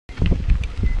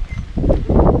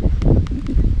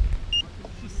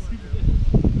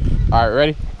All right,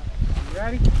 ready? You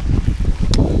ready?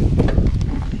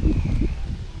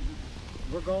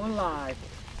 We're going live.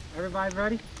 Everybody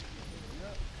ready?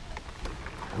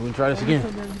 We're gonna try this again.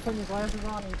 You put your glasses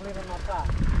on and you put it on my top.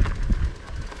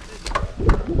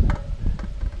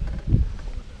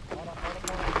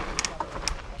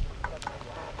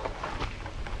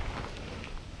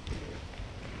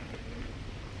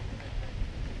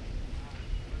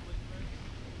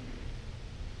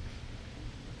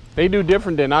 They do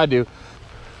different than I do.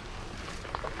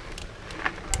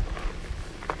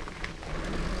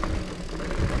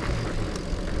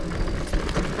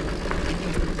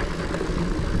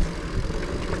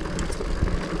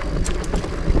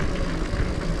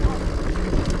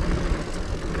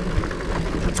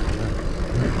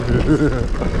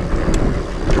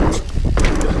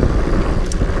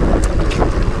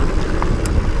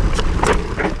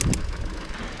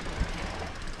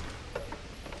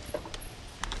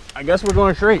 I guess we're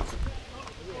going straight.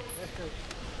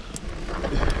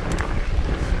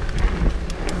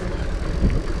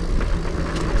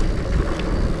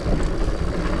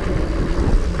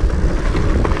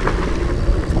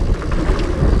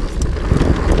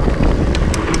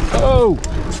 Oh!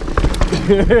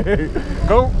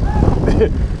 Go!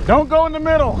 Don't go in the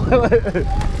middle.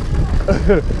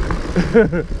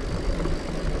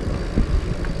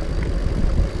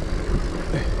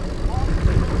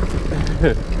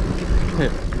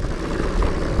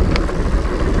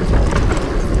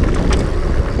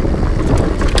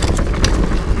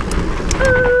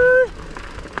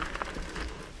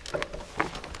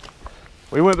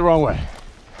 We went the wrong way.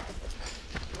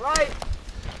 Right.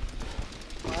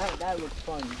 Well, that looks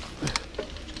fun.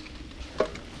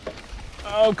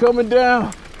 Oh, coming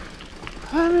down.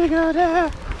 Let me go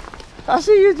down. I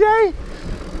see you, Jay.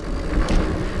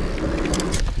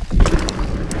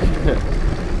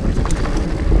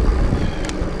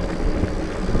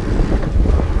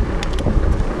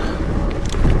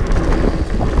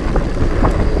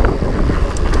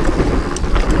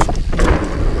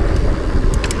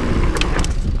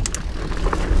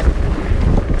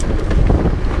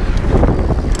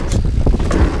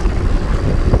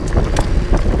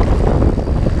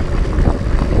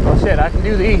 I can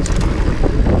do these.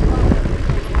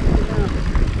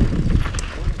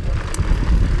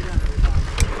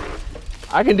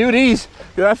 I can do these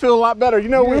because I feel a lot better. You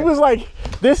know, we was like,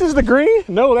 this is the green?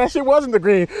 No, that shit wasn't the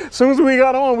green. As soon as we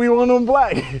got on, we went on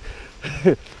black.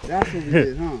 That's what we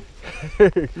did, huh?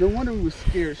 No wonder we was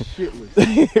scared shitless.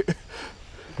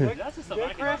 That's just something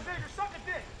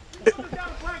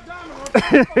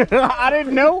I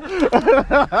didn't know.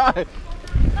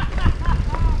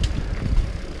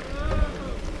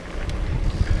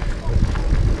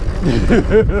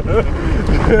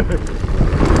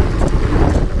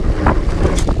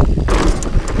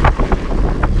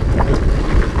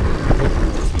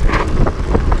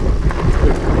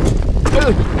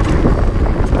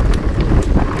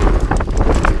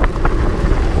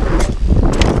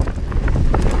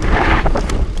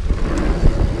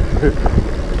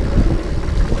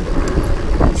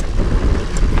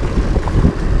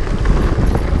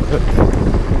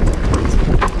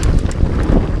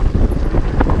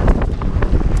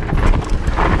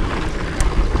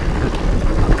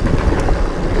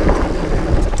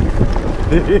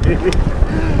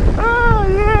 Oh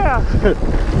yeah!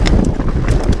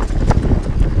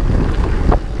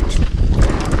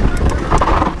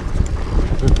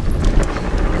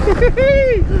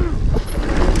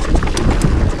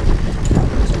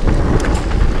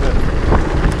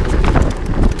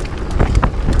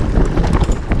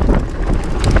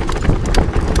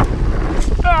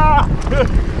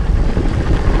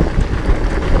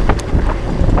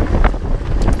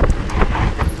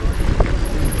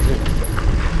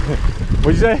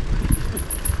 What'd you say?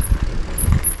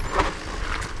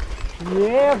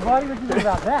 Yeah, buddy, what you think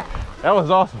about that? That was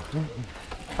awesome.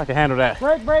 I can handle that.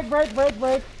 Break, break, break, break,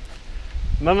 break.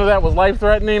 None of that was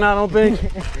life-threatening, I don't think.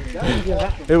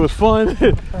 It was fun.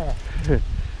 That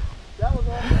was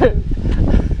awesome. And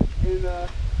you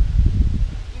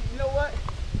know what?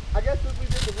 I guess if we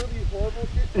did the really horrible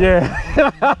shit.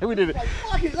 Yeah, we did it. Like,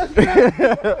 fuck it, let's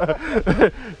go.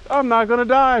 I'm not gonna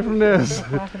die from this.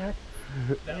 That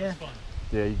was fun.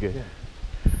 Yeah, you good. Yeah.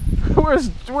 Where's?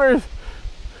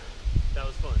 That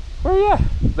was fun. Where you at?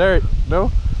 There.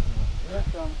 No.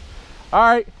 All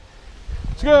right.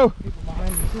 Let's go.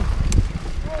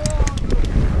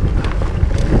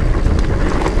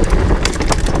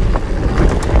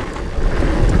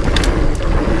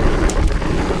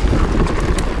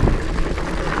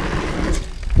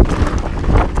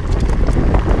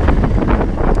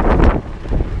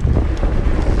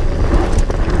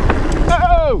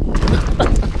 Oh!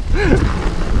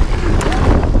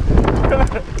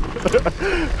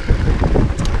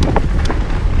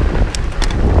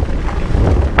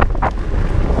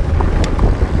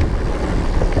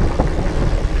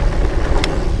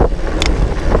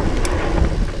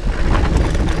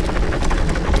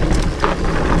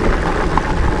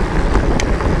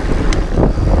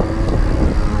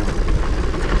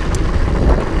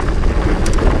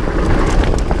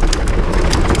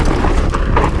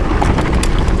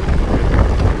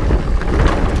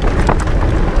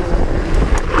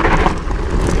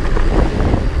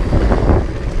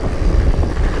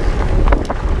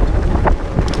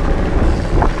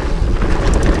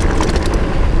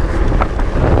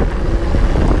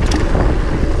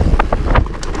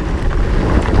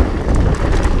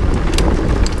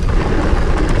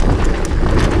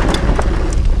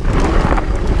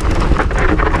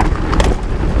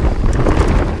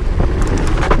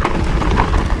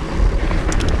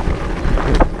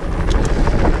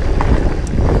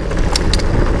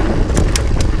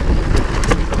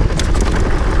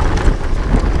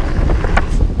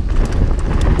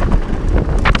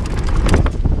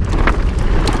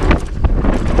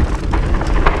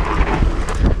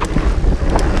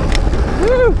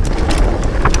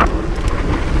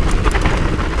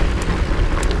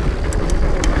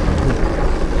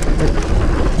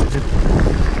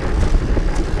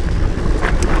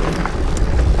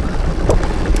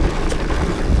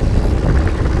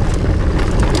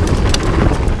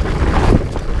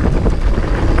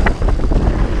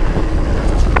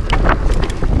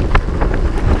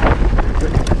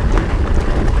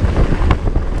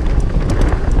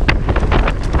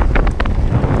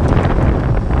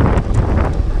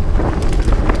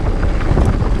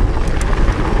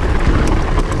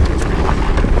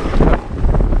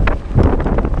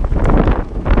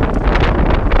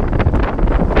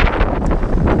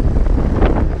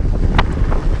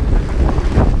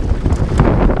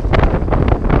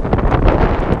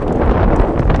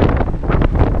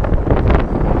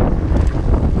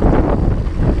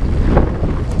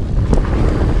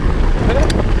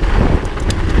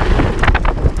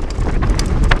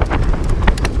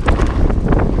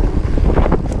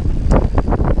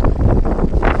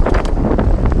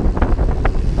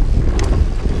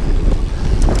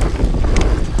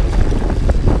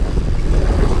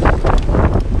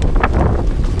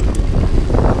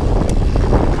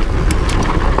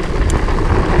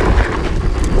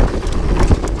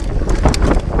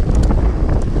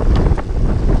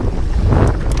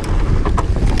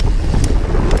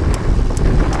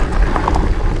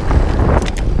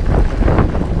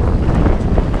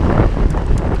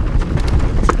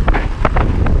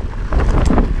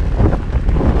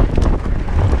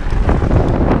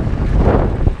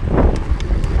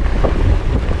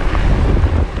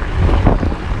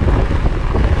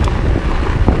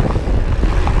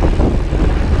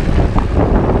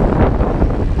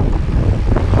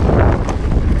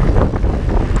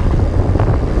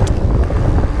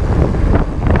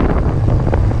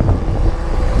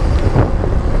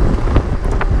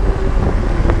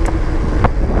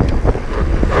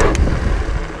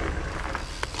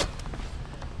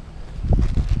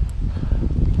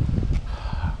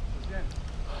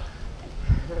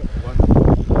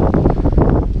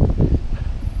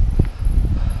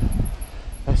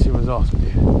 awesome,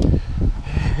 dude.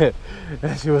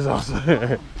 That shit was awesome.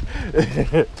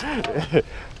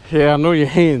 Yeah, I know your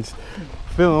hands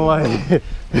feeling like.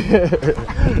 I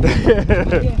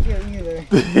can't feel either.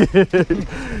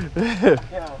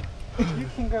 Yo, you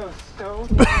can go so.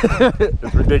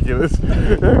 It's ridiculous.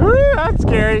 That's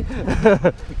scary.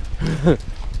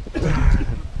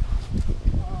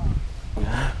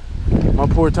 My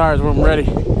poor tires weren't ready.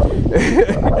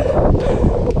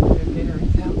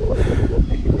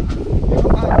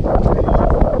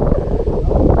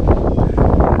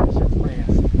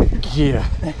 Yeah,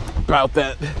 about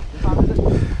that.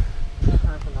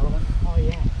 Oh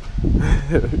yeah.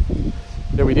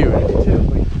 Yeah, we do.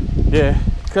 Yeah,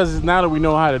 because now that we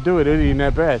know how to do it, it ain't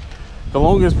that bad. The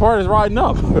longest part is riding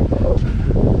up.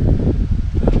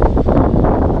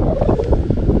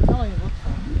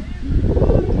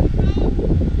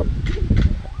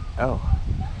 Oh.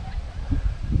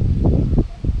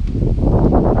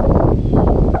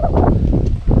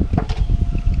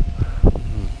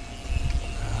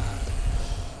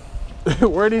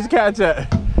 Where are these cats at?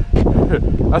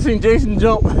 I seen Jason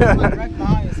jump. Right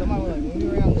behind you, somebody was like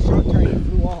moving around the short turn and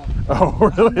flew off.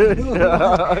 Oh, really?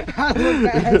 I looked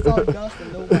back, I saw dust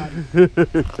and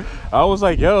nobody. I was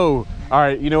like, yo, all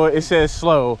right, you know what? It says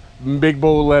slow, big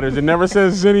bold letters. It never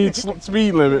says any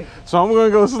speed limit. So I'm going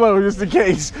to go slow just in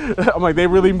case. I'm like, they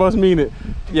really must mean it.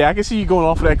 Yeah, I can see you going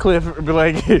off of that cliff and be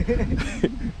like,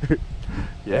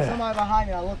 yeah. Somebody behind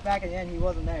me, I looked back at the end, he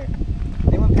wasn't there.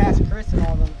 They went past Chris and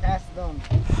all of them, past them.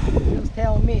 He was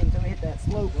tailing me until we hit that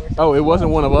slope. Oh, it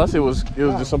wasn't one of us? It was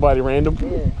just somebody random?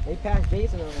 Yeah, they passed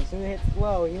Jason over. As soon as it hit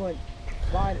slow, he went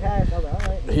flying past. I was like, all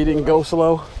right. He didn't go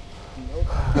slow? Nope.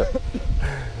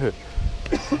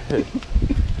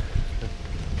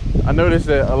 I noticed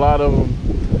that a lot of them,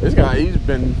 this guy,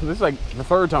 this is like the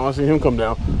third time I've seen him come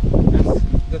down. That's,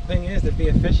 the thing is to be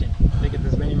efficient. They get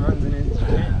as many runs in it as you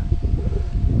can.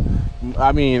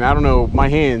 I mean, I don't know, my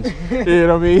hands, you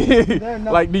know what I mean?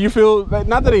 Like, do you feel, like,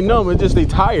 not that they numb, it's just they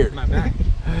tired. My back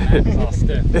is all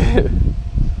stiff.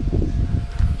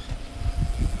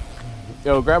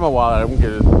 Yo, grab my wallet, I'm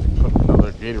gonna put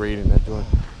another Gatorade in that joint.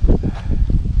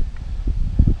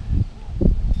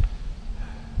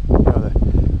 Yo,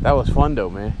 that was fun though,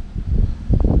 man.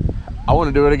 I want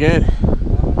to do it again.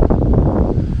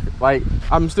 Like,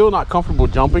 I'm still not comfortable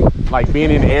jumping, like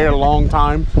being in the air a long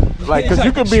time. Like, cause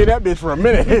you could be in that bitch for a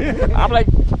minute. I'm like,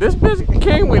 this bitch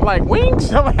came with like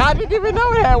wings? I'm like, I didn't even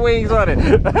know it had wings on it.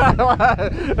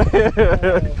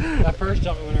 That first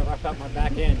jump, whenever I felt my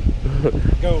back end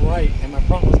go right and my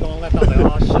front was going left, I was like,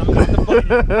 oh shit, I'm going to bite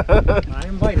it. I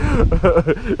didn't bite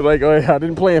it. Like, oh yeah, I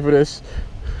didn't plan for this.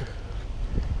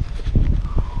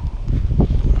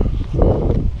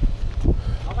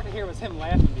 All I could hear was him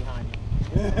laughing behind me.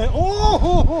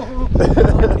 Oh! He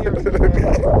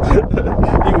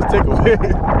was tickled.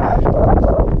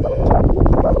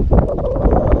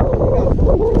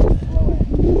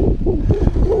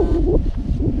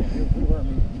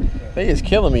 They is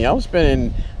killing me. I'm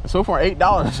spending so far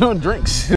 $8 on drinks.